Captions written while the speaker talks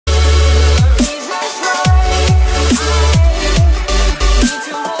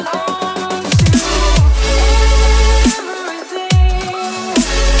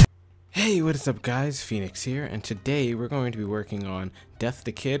What is up guys, Phoenix here, and today we're going to be working on Death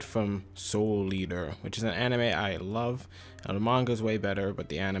the Kid from Soul Leader, which is an anime I love. The manga is way better, but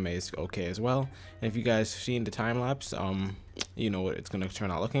the anime is okay as well. And if you guys have seen the time-lapse, you know what it's going to turn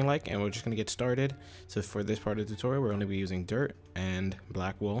out looking like, and we're just going to get started. So for this part of the tutorial, we're going to be using dirt and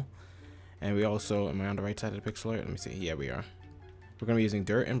black wool. And we also, am I on the right side of the pixel art? Let me see, yeah we are. We're going to be using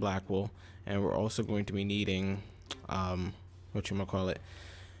dirt and black wool, and we're also going to be needing,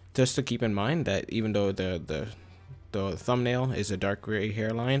 just to keep in mind that even though the thumbnail is a dark gray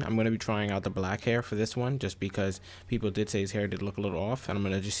hairline, I'm going to be trying out the black hair for this one just because people did say his hair did look a little off, and I'm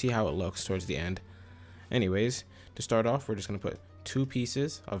going to just see how it looks towards the end. Anyways, to start off, we're just going to put 2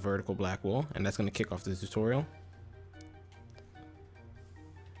 pieces of vertical black wool, and that's going to kick off the tutorial.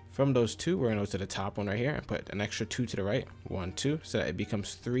 From those 2, we're going to go to the top one right here and put an extra 2 to the right, 1, 2, so that it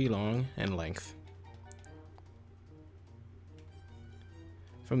becomes 3 long in length.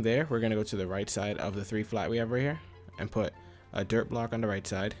 From there, we're going to go to the right side of the 3 flat we have right here and put a dirt block on the right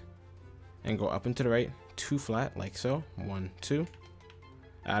side and go up and to the right 2 flat like so, 1, 2,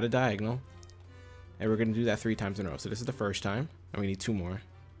 add a diagonal, and we're going to do that 3 times in a row. So this is the first time, and we need 2 more,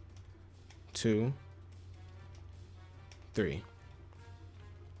 2, 3.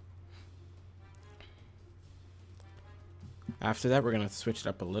 After that, we're going to switch it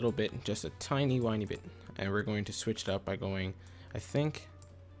up a little bit, just a tiny whiny bit, and we're going to switch it up by going, I think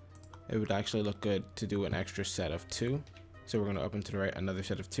it would actually look good to do an extra set of 2. So we're going to up and to the right another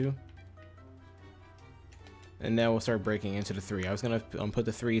set of 2. And now we'll start breaking into the 3. I was going to put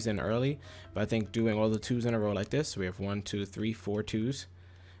the 3s in early, but I think doing all the 2s in a row like this, so we have 1, 2, 3, 4 2s,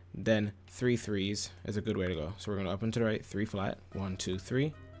 then 3 3s is a good way to go. So we're going to up and to the right, 3 flat, 1, 2,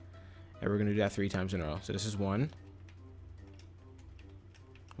 3, and we're going to do that 3 times in a row. So this is 1,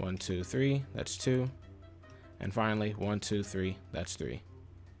 1, 2, 3, that's 2, and finally 1, 2, 3, that's 3.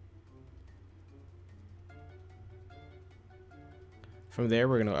 From there,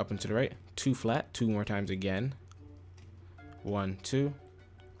 we're going to up and to the right, 2 flat, 2 more times again. 1, 2.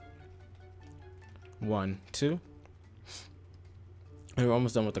 1, 2. And we're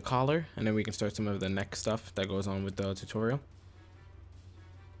almost done with the collar, and then we can start some of the neck stuff that goes on with the tutorial.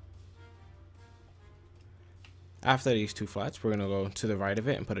 After these 2 flats, we're going to go to the right of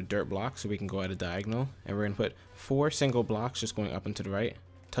it and put a dirt block so we can go at a diagonal. And we're going to put 4 single blocks just going up and to the right,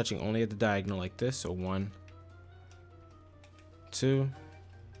 touching only at the diagonal like this. So 1, 2,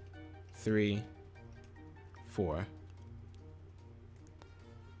 3, 4.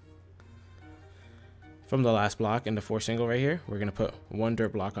 From the last block in the 4 single right here, we're going to put 1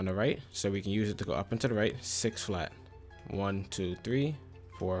 dirt block on the right so we can use it to go up and to the right, 6 flat. 1, 2, 3,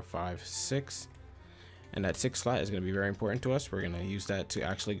 4, 5, 6. And that 6 flat is going to be very important to us. We're going to use that to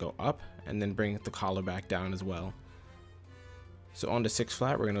actually go up and then bring the collar back down as well. So on the 6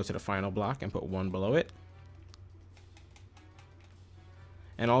 flat, we're going to go to the final block and put 1 below it.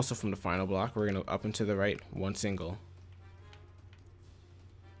 And also from the final block, we're going to up and to the right, 1 single.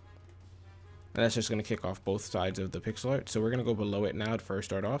 And that's just going to kick off both sides of the pixel art. So we're going to go below it now to first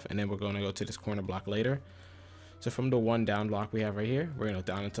start off, and then we're going to go to this corner block later. So from the 1 down block we have right here, we're going to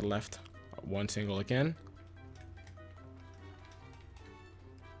go down and to the left, 1 single again.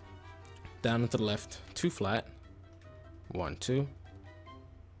 Down and to the left, 2 flat, 1, 2.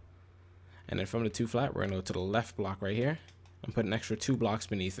 And then from the 2 flat, we're going to go to the left block right here and put an extra 2 blocks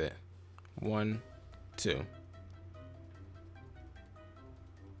beneath it. 1, 2.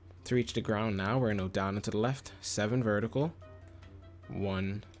 To reach the ground now, we're going to go down and to the left, 7 vertical.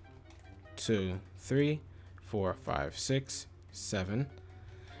 1, 2, 3, 4, 5, 6, 7.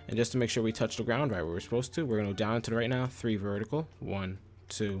 And just to make sure we touch the ground right where we're supposed to, we're going to go down and to the right now, 3 vertical. 1,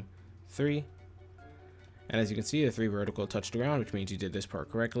 2, 3. And as you can see, the 3 vertical touched the ground, which means you did this part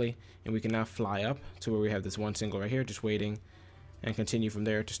correctly. And we can now fly up to where we have this 1 single right here, just waiting, and continue from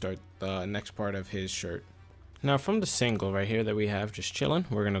there to start the next part of his shirt. Now from the single right here that we have just chilling,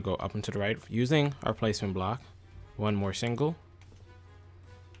 we're going to go up and to the right using our placement block. 1 more single.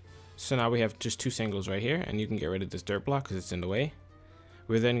 So now we have just 2 singles right here, and you can get rid of this dirt block because it's in the way.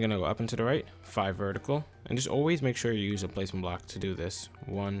 We're then going to go up and to the right, 5 vertical, and just always make sure you use a placement block to do this.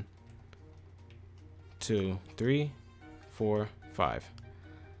 1, 2, 3, 4, 5.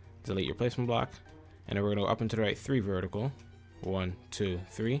 Delete your placement block, and then we're going to go up and to the right, 3 vertical. 1, 2,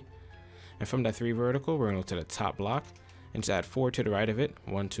 3. And from that 3 vertical, we're going to go to the top block and just add 4 to the right of it.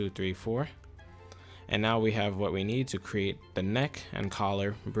 1, 2, 3, 4. And now we have what we need to create the neck and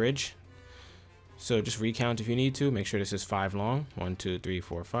collar bridge. So just recount if you need to. Make sure this is 5 long. 1, 2, 3,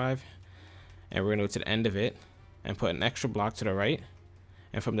 4, 5. And we're going to go to the end of it and put an extra block to the right.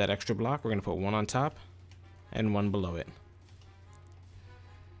 And from that extra block, we're going to put 1 on top and 1 below it.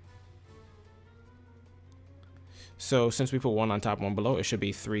 So since we put one on top, one below, it should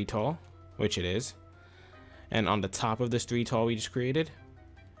be 3 tall, which it is. And on the top of this 3 tall we just created,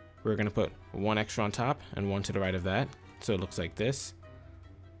 we're going to put 1 extra on top and 1 to the right of that. So it looks like this.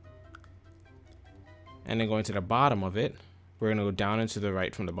 And then going to the bottom of it, we're going to go down and to the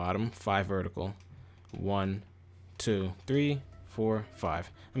right from the bottom, 5 vertical. 1, 2, 3, 4,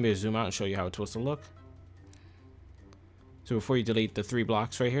 5. Let me zoom out and show you how it's supposed to look. So before you delete the 3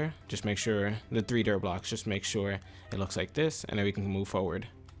 blocks right here, just make sure, the 3 dirt blocks, just make sure it looks like this, and then we can move forward.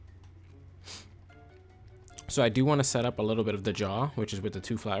 So I do want to set up a little bit of the jaw, which is with the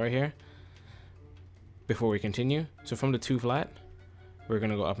 2 flat right here, before we continue. So from the 2 flat, we're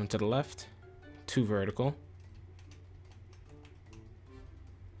going to go up and to the left, 2 vertical,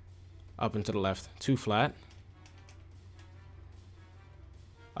 up and to the left, 2 flat,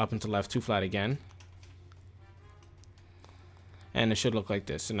 up and to the left, 2 flat again. And it should look like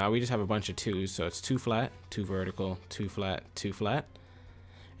this. So now we just have a bunch of 2s. So it's 2 flat, 2 vertical, 2 flat, 2 flat.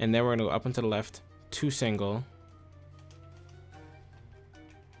 And then we're going to go up and to the left, 2 single.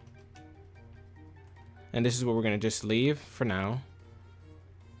 And this is what we're going to just leave for now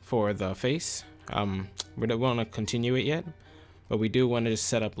for the face. We don't want to continue it yet, but we do want to just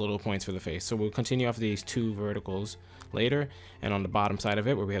set up little points for the face. So we'll continue off these 2 verticals later. And on the bottom side of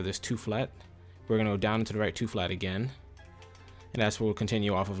it, where we have this 2 flat, we're going to go down and to the right, 2 flat again. And that's what we'll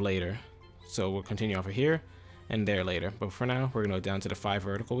continue off of later. So we'll continue off of here and there later. But for now, we're going to go down to the 5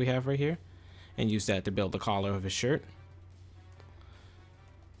 vertical we have right here and use that to build the collar of his shirt.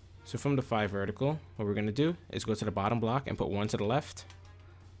 So from the 5 vertical, what we're going to do is go to the bottom block and put 1 to the left,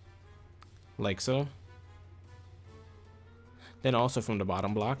 like so. Then also from the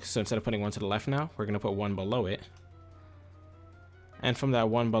bottom block, so instead of putting 1 to the left now, we're going to put 1 below it. And from that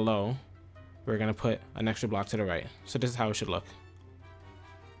 1 below, we're going to put an extra block to the right. So this is how it should look.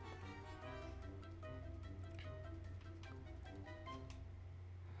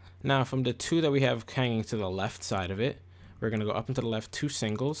 Now from the 2 that we have hanging to the left side of it, we're going to go up and to the left, 2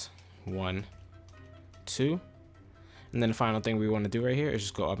 singles, 1, 2. And then the final thing we want to do right here is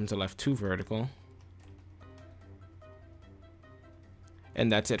just go up and to the left, 2 vertical.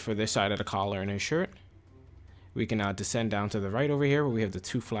 And that's it for this side of the collar and his shirt. We can now descend down to the right over here where we have the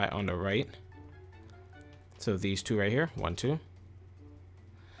 2 flat on the right. So these 2 right here, 1, 2. And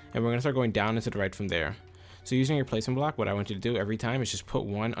we're going to start going down and to the right from there. So using your placement block, what I want you to do every time is just put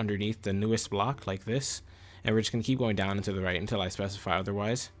 1 underneath the newest block like this. And we're just going to keep going down and to the right until I specify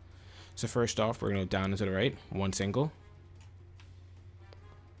otherwise. So first off, we're going to go down and to the right, 1 single.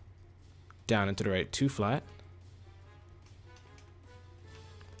 Down and to the right, 2 flat.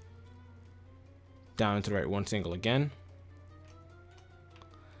 Down and to the right, 1 single again.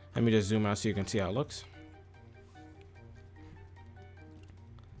 Let me just zoom out so you can see how it looks.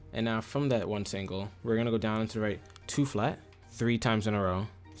 And now from that 1 single, we're going to go down and to the right, 2 flat, 3 times in a row.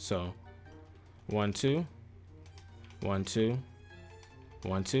 So 1, 2, 1, 2,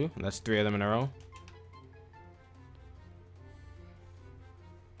 1, 2, and that's 3 of them in a row.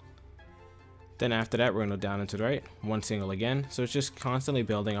 Then after that, we're going to go down and to the right, 1 single again. So it's just constantly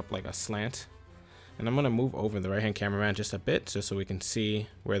building up like a slant. And I'm going to move over the right hand cameraman just a bit just so we can see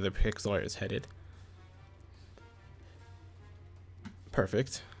where the pixel art is headed.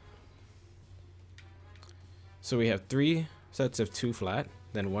 Perfect. So we have 3 sets of 2 flat,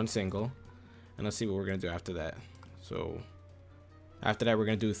 then 1 single, and let's see what we're going to do after that. So after that, we're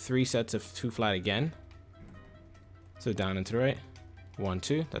going to do 3 sets of 2 flat again. So down and to the right, 1,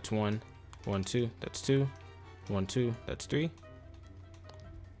 2, that's 1, 1, 2, that's 2, 1, 2, that's 3.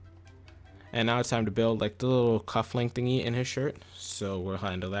 And now it's time to build like the little cufflink thingy in his shirt. So we'll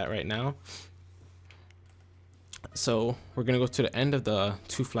handle that right now. So we're going to go to the end of the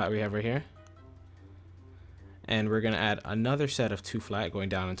 2 flat we have right here. And we're going to add another set of 2 flat going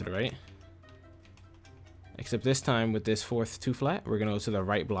down and to the right. Except this time with this 4th 2 flat, we're going to go to the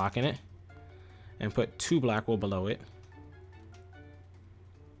right block in it. And put 2 black wool below it.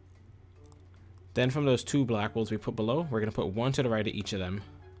 Then from those 2 black wools we put below, we're going to put 1 to the right of each of them.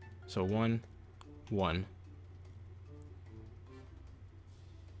 So 1, 1.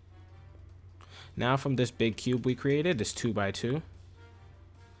 Now from this big cube we created, this 2 by 2,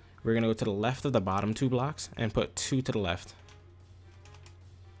 we're going to go to the left of the bottom 2 blocks and put 2 to the left.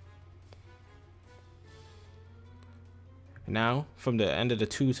 Now from the end of the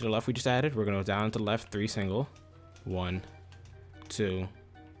 2 to the left we just added, we're going to go down to the left, 3 single, 1, 2,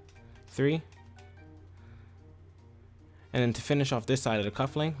 3. And then to finish off this side of the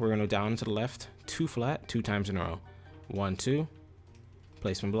cufflink, we're going to go down to the left, 2 flat, 2 times in a row. 1, 2,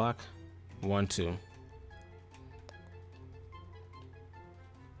 placement block, 1, 2.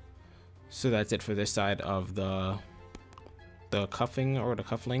 So that's it for this side of the the cuffing or the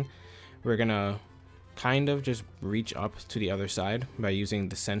cuffling, we're gonna kind of just reach up to the other side by using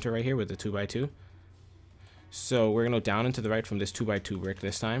the center right here with the 2x2. So we're gonna go down and to the right from this 2x2 brick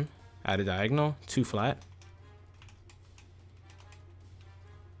this time, at a diagonal, 2 flat,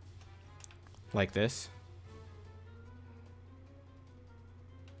 like this.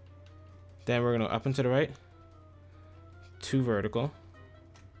 Then we're gonna go up and to the right, 2 vertical.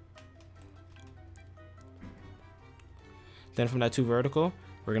 Then from that 2 vertical,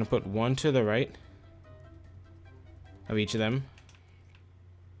 we're gonna put 1 to the right of each of them,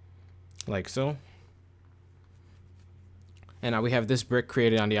 like so. And now we have this brick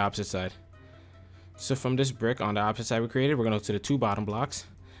created on the opposite side. So from this brick on the opposite side we created, we're gonna go to the 2 bottom blocks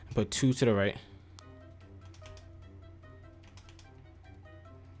and put 2 to the right.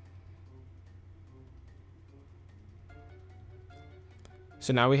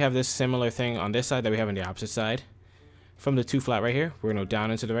 So now we have this similar thing on this side that we have on the opposite side. From the 2 flat right here, we're gonna go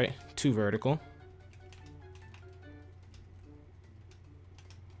down into the right, 2 vertical.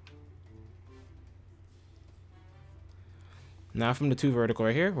 Now from the 2 vertical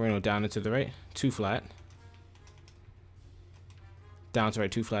right here, we're gonna go down into the right, 2 flat. Down to the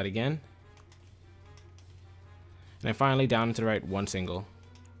right, 2 flat again. And then finally down into the right, 1 single.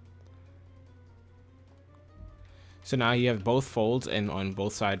 So now you have both folds and on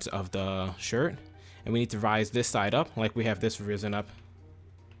both sides of the shirt. And we need to rise this side up like we have this risen up.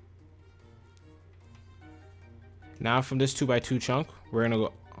 Now from this 2x2 chunk, we're gonna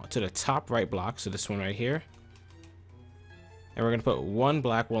go to the top right block, so this one right here. And we're gonna put 1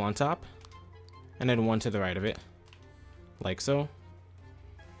 black wool on top, and then 1 to the right of it, like so.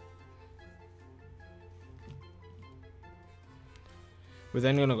 We're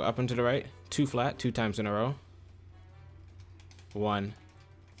then gonna go up and to the right, 2 flat, 2 times in a row. 1,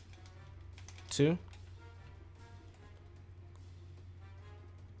 2.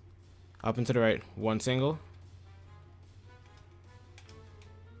 Up and to the right, 1 single.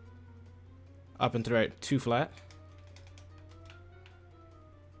 Up and to the right, 2 flat.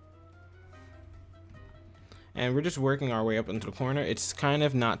 And we're just working our way up into the corner. It's kind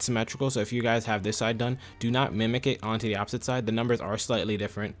of not symmetrical, so if you guys have this side done, do not mimic it onto the opposite side. The numbers are slightly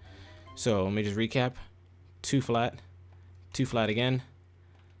different. So let me just recap. 2 flat, 2 flat again,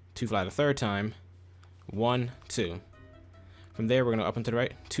 2 flat a 3rd time, 1, 2. From there, we're going to up and to the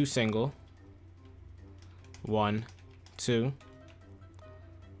right, 2 single, 1, 2.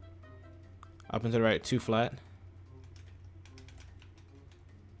 Up and to the right, 2 flat.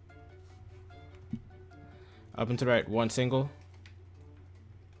 Up and to the right, 1 single.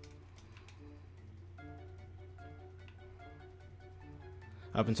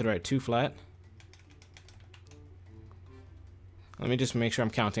 Up and to the right, 2 flat. Let me just make sure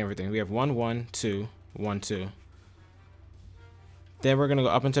I'm counting everything. We have 1, 1, 2, 1, 2. Then we're going to go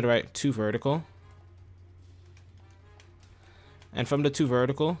up and to the right, 2 vertical. And from the 2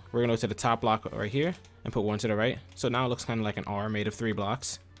 vertical, we're going to go to the top block right here and put 1 to the right. So now it looks kind of like an R made of 3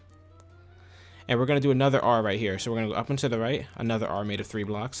 blocks. And we're going to do another R right here. So we're going to go up and to the right, another R made of 3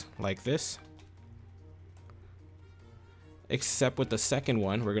 blocks, like this. Except with the second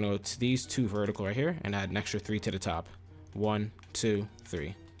one, we're going to go to these 2 vertical right here and add an extra 3 to the top. 1, 2,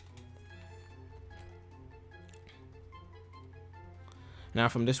 3. Now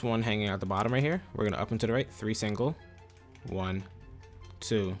from this one hanging out the bottom right here, we're going to up and to the right, 3 single. 1,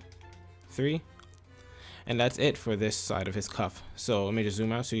 2, 3. And that's it for this side of his cuff. So let me just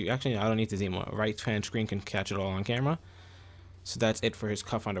zoom out. So I don't need to zoom out. Right hand screen can catch it all on camera. So that's it for his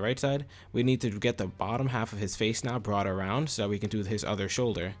cuff on the right side. We need to get the bottom half of his face now brought around so that we can do his other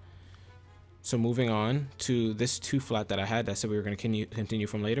shoulder. So moving on to this 2 flat that I had that said we were going to continue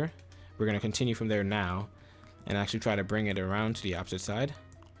from later. We're going to continue from there now and actually try to bring it around to the opposite side.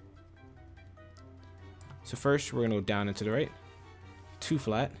 So first we're going to go down and to the right, 2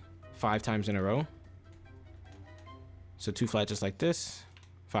 flat, 5 times in a row. So 2 flat just like this,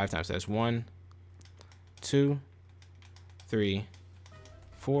 5 times. That's 1, 2, 3,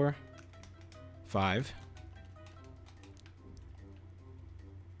 4, 5.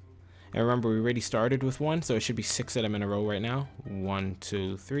 And remember, we already started with 1, so it should be 6 of them in a row right now. 1,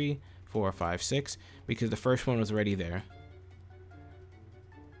 2, 3, 4, 5, 6, because the first one was already there.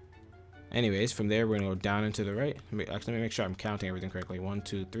 Anyways, from there, we're going to go down and to the right. Actually, let me make sure I'm counting everything correctly. 1,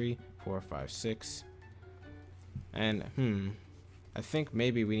 2, 3, 4, 5, 6. And, I think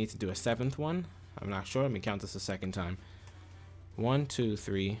maybe we need to do a 7th one. I'm not sure. Let me count this a second time. 1, 2,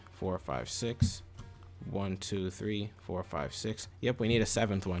 3, 4, 5, 6. 1, 2, 3, 4, 5, 6. Yep, we need a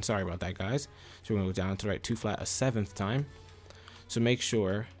 7th one. Sorry about that, guys. So we're going to go down to the right, 2 flat a 7th time. So make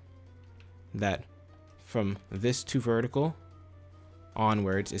sure that from this 2 vertical,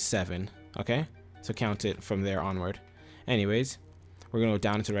 onwards is 7. Okay, so count it from there onward. Anyways, we're gonna go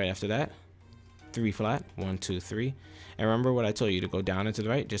down and to the right after that. 3 flat, 1, 2, 3. And remember what I told you, to go down and to the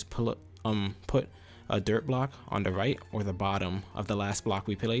right, just put a dirt block on the right or the bottom of the last block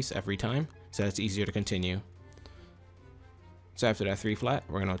we place every time, so that's easier to continue. So after that 3 flat,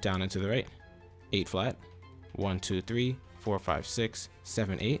 we're gonna go down and to the right. 8 flat, 1, 2, 3, 4, 5, 6,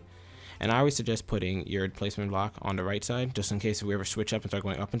 7, 8. And I always suggest putting your placement block on the right side, just in case if we ever switch up and start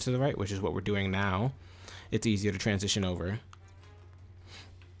going up and to the right, which is what we're doing now, it's easier to transition over.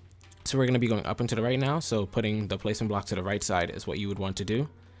 So we're going to be going up and to the right now, so putting the placement block to the right side is what you would want to do.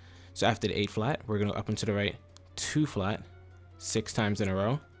 So after the 8 flat, we're going to go up and to the right 2 flat 6 times in a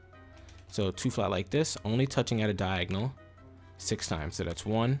row. So 2 flat like this, only touching at a diagonal 6 times. So that's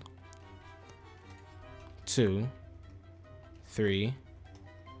 1, 2, 3,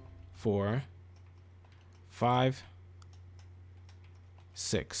 4, 5,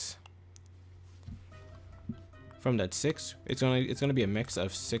 6. From that 6, it's gonna be a mix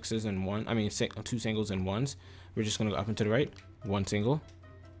of 6s and 1. I mean 2 singles and 1s. We're just gonna go up and to the right, 1 single,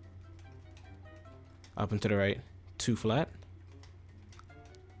 up and to the right, 2 flat,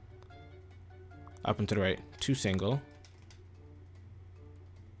 up and to the right, 2 single,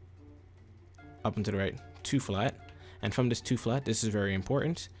 up and to the right, 2 flat. And from this 2 flat, this is very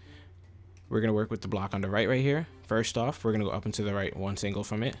important. We're gonna work with the block on the right here. First off, we're gonna go up and to the right, 1 single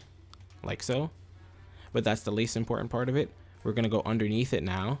from it, like so. But that's the least important part of it. We're gonna go underneath it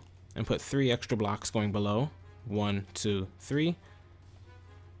now and put 3 extra blocks going below. 1, 2, 3.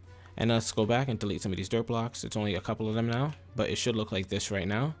 And let's go back and delete some of these dirt blocks. It's only a couple of them now, but it should look like this right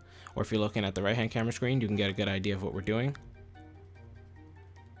now. Or if you're looking at the right hand camera screen, you can get a good idea of what we're doing.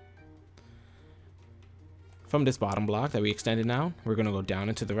 From this bottom block that we extended now, we're gonna go down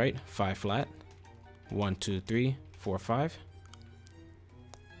and to the right, 5 flat, 1, 2, 3, 4, 5.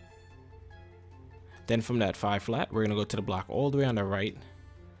 Then from that 5 flat, we're gonna go to the block all the way on the right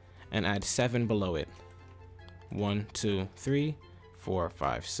and add 7 below it. 1, 2, 3, 4,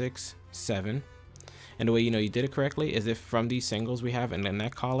 5, 6, 7. And the way you know you did it correctly is if from these singles we have in the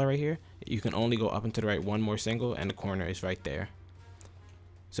neck collar right here, you can only go up and to the right 1 more single and the corner is right there.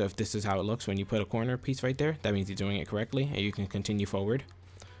 So if this is how it looks when you put a corner piece right there, that means you're doing it correctly and you can continue forward.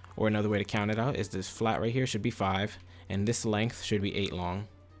 Or another way to count it out is this flat right here should be 5 and this length should be 8 long.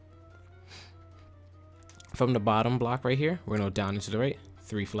 From the bottom block right here, we're gonna go down and to the right,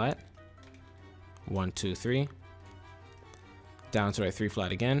 3 flat, 1, 2, 3, down to the right, 3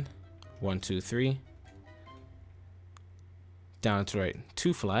 flat again, 1, 2, 3, down to the right,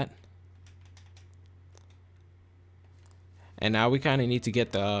 2 flat. And now we kind of need to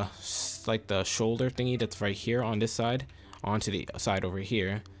get the the shoulder thingy that's right here on this side onto the side over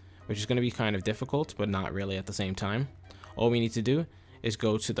here, which is going to be kind of difficult, but not really at the same time. All we need to do is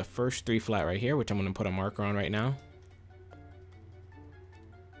go to the first 3 flat right here, which I'm going to put a marker on right now.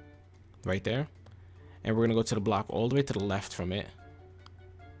 Right there. And we're going to go to the block all the way to the left from it.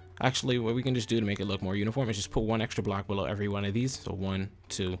 Actually, what we can just do to make it look more uniform is just put 1 extra block below every one of these. So 1,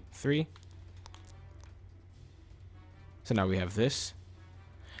 2, 3. So now we have this.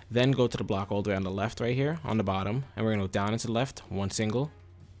 Then go to the block all the way on the left right here on the bottom. And we're going to go down into the left, 1 single.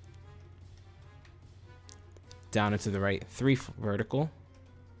 Down into the right, 3 vertical.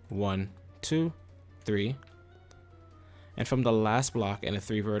 1, 2, 3. And from the last block and a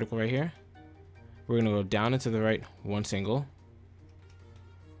 3 vertical right here, we're going to go down into the right, 1 single.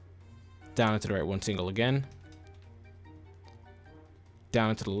 Down into the right, 1 single again. Down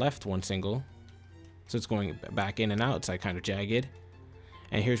into the left, 1 single. So it's going back in and out. It's like kind of jagged.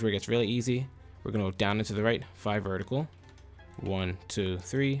 And here's where it gets really easy. We're going to go down into the right, 5 vertical. 1, 2,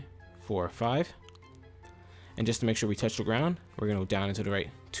 3, 4, 5. And just to make sure we touch the ground, we're going to go down into the right,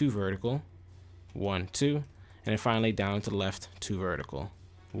 2 vertical. 1, 2. And then finally down to the left, 2 vertical.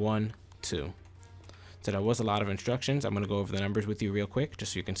 1, 2. So that was a lot of instructions. I'm going to go over the numbers with you real quick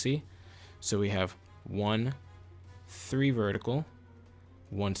just so you can see. So we have 1, 3 vertical,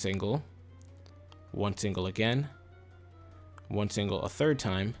 1 single, 1 single again, 1 single a third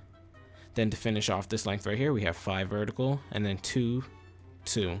time. Then to finish off this length right here, we have 5 vertical and then 2,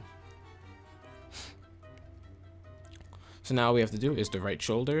 2. So now all we have to do is the right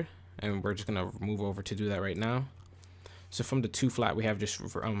shoulder, and we're just gonna move over to do that right now. So from the 2 flat we have just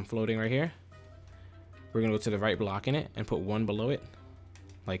floating right here, we're gonna go to the right block in it and put 1 below it,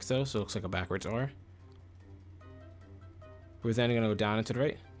 like so. So it looks like a backwards R. We're then gonna go down into the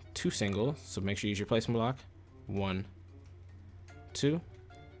right, 2 single. So make sure you use your placement block. 1, 2.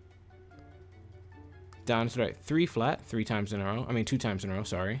 Down to the right, 3 flat, 3 times in a row. I mean 2 times in a row.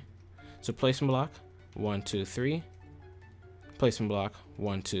 Sorry. So placement block. 1, 2, 3. placement block,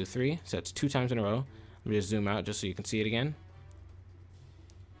 1, 2, 3. So that's 2 times in a row. Let me just zoom out just so you can see it again.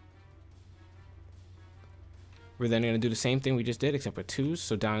 We're then going to do the same thing we just did, except with 2s.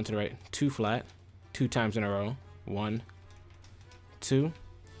 So down and to the right, 2 flat, 2 times in a row, 1, 2.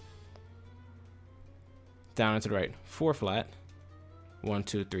 Down and to the right, 4 flat, 1,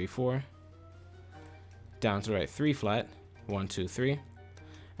 2, 3, 4. Down to the right, 3 flat, 1, 2, 3. And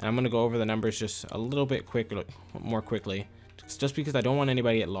I'm going to go over the numbers just a little bit more quickly, just because I don't want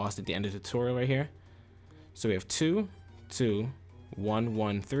anybody to get lost at the end of the tutorial right here. So we have 2, 2, 1,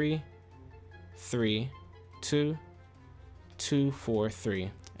 1, 3, 3, 2, 2, 4,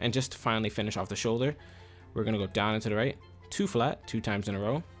 3. And just to finally finish off the shoulder, we're going to go down and to the right, 2 flat, 2 times in a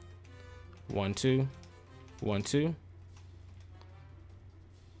row, 1, 2, 1, 2.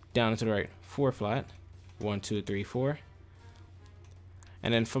 Down and to the right, 4 flat, 1, 2, 3, 4.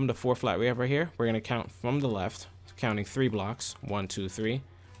 And then from the 4 flat we have right here, we're going to count from the left, counting 3 blocks, 1, 2, 3.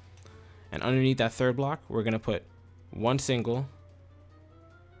 And underneath that third block, we're going to put 1 single,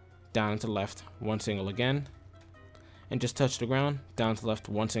 down to the left, 1 single again, and just touch the ground, down to the left,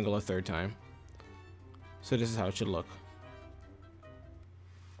 1 single a third time. So this is how it should look.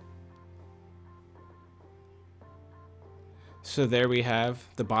 So there we have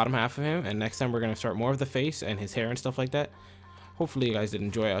the bottom half of him, and next time we're going to start more of the face and his hair and stuff like that. Hopefully you guys did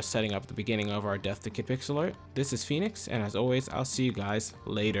enjoy us setting up the beginning of our Death to Kid Pixel art. This is Phoenix, and as always, I'll see you guys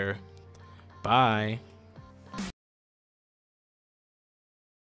later. Bye.